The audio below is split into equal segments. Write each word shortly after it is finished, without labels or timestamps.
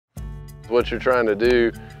What you're trying to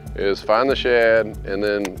do is find the shad and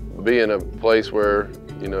then be in a place where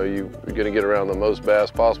you're going to get around the most bass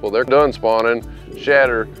possible. They're done spawning, shad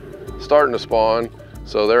are starting to spawn,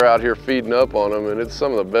 so they're out here feeding up on them, and it's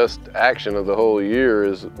some of the best action of the whole year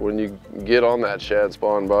is when you get on that shad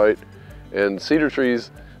spawn bite. And cedar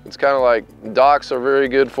trees, it's kind of like docks are very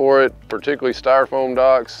good for it, particularly styrofoam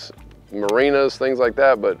docks, marinas, things like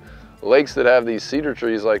that, but lakes that have these cedar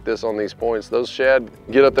trees like this on these points, those shad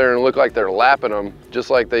get up there and look like they're lapping them, just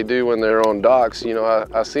like they do when they're on docks.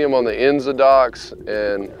 I see them on the ends of docks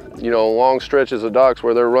and, long stretches of docks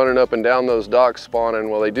where they're running up and down those docks spawning.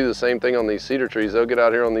 Well, they do the same thing on these cedar trees. They'll get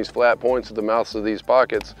out here on these flat points at the mouths of these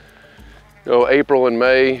pockets. April and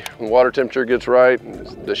May, when water temperature gets right,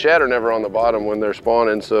 the shad are never on the bottom when they're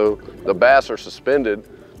spawning, so the bass are suspended.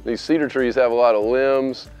 These cedar trees have a lot of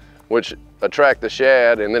limbs, which attract the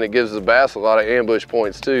shad, and then it gives the bass a lot of ambush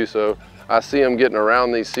points too. So I see them getting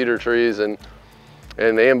around these cedar trees and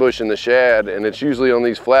ambushing the shad, and it's usually on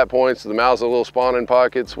these flat points, the mouths of little spawning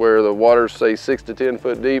pockets where the water's say 6 to 10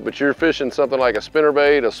 foot deep, but you're fishing something like a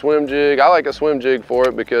spinnerbait, a swim jig. I like a swim jig for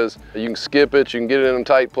it because you can skip it, you can get it in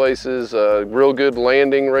tight places, real good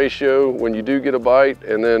landing ratio when you do get a bite,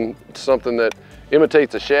 and then something that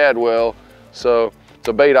imitates a shad well. So it's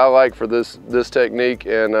a bait I like for this technique.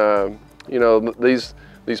 And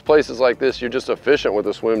these places like this, you're just efficient with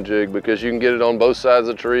a swim jig because you can get it on both sides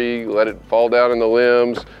of the tree, let it fall down in the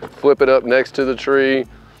limbs, flip it up next to the tree.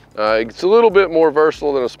 It's a little bit more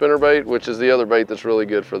versatile than a spinnerbait, which is the other bait that's really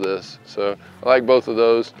good for this. So I like both of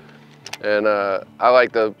those. And I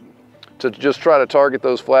like to just try to target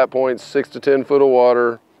those flat points, 6 to 10 foot of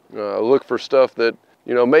water, look for stuff that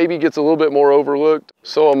maybe gets a little bit more overlooked.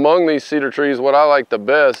 So among these cedar trees, what I like the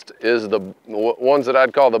best is the ones that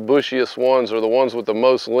I'd call the bushiest ones, or the ones with the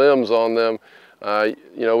most limbs on them.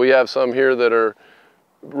 We have some here that are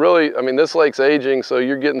really, this lake's aging, so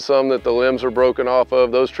you're getting some that the limbs are broken off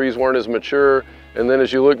of. Those trees weren't as mature. And then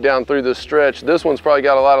as you look down through this stretch, this one's probably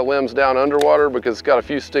got a lot of limbs down underwater because it's got a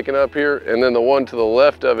few sticking up here. And then the one to the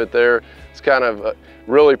left of it there, it's kind of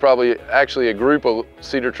really probably actually a group of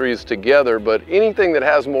cedar trees together. But anything that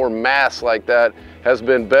has more mass like that has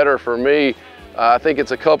been better for me. I think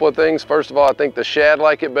it's a couple of things. First of all, I think the shad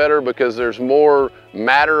like it better because there's more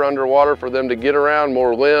matter underwater for them to get around,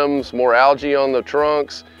 more limbs, more algae on the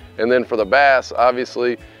trunks. And then for the bass,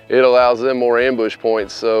 obviously, it allows them more ambush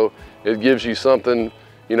points. So it gives you something,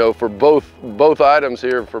 for both items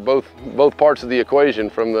here, for both parts of the equation,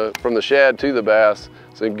 from the shad to the bass.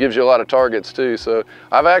 So it gives you a lot of targets too. So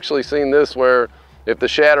I've actually seen this where if the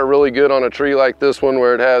shad are really good on a tree like this one,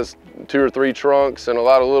 where it has 2 or 3 trunks and a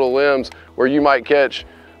lot of little limbs, where you might catch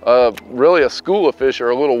really a school of fish or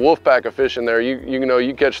a little wolf pack of fish in there.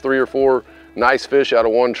 You catch 3 or 4 nice fish out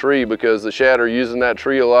of one tree because the shad are using that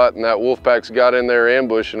tree a lot, and that wolf pack's got in there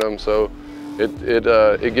ambushing them. So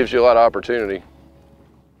it gives you a lot of opportunity.